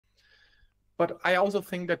But I also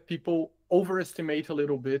think that people overestimate a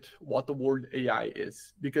little bit what the word AI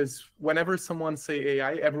is, because whenever someone say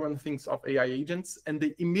AI, everyone thinks of AI agents and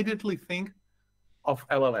they immediately think of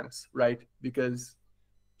LLMs, right? Because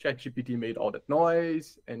ChatGPT made all that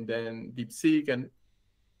noise, and then DeepSeek and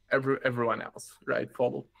everyone else, right,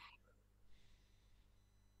 followed.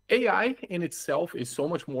 AI in itself is so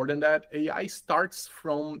much more than that. AI starts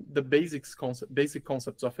from the basic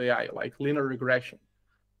concepts of AI, like linear regression,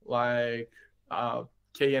 like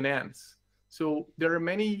KNNs. So there are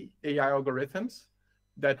many AI algorithms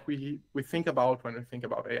that we think about when we think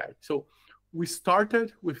about AI. So we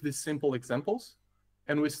started with these simple examples,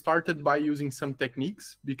 and we started by using some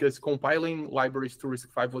techniques because compiling libraries to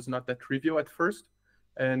RISC-V was not that trivial at first,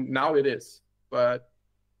 and now it is. But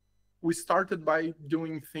we started by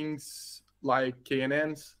doing things like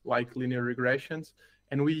KNNs, like linear regressions,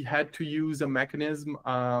 and we had to use a mechanism.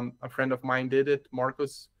 A friend of mine did it,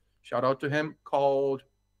 Marcos, shout out to him, called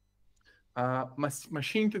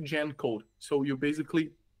machine-to-gen code. So you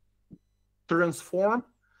basically transform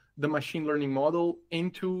the machine learning model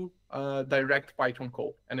into direct Python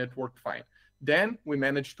code, and it worked fine. Then we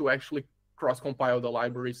managed to actually cross-compile the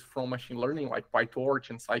libraries from machine learning, like PyTorch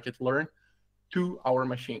and Scikit-learn, to our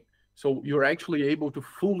machine. So you're actually able to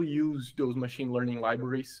fully use those machine learning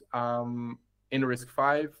libraries in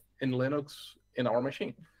RISC-V, in Linux, in our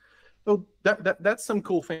machine. So that's some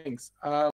cool things.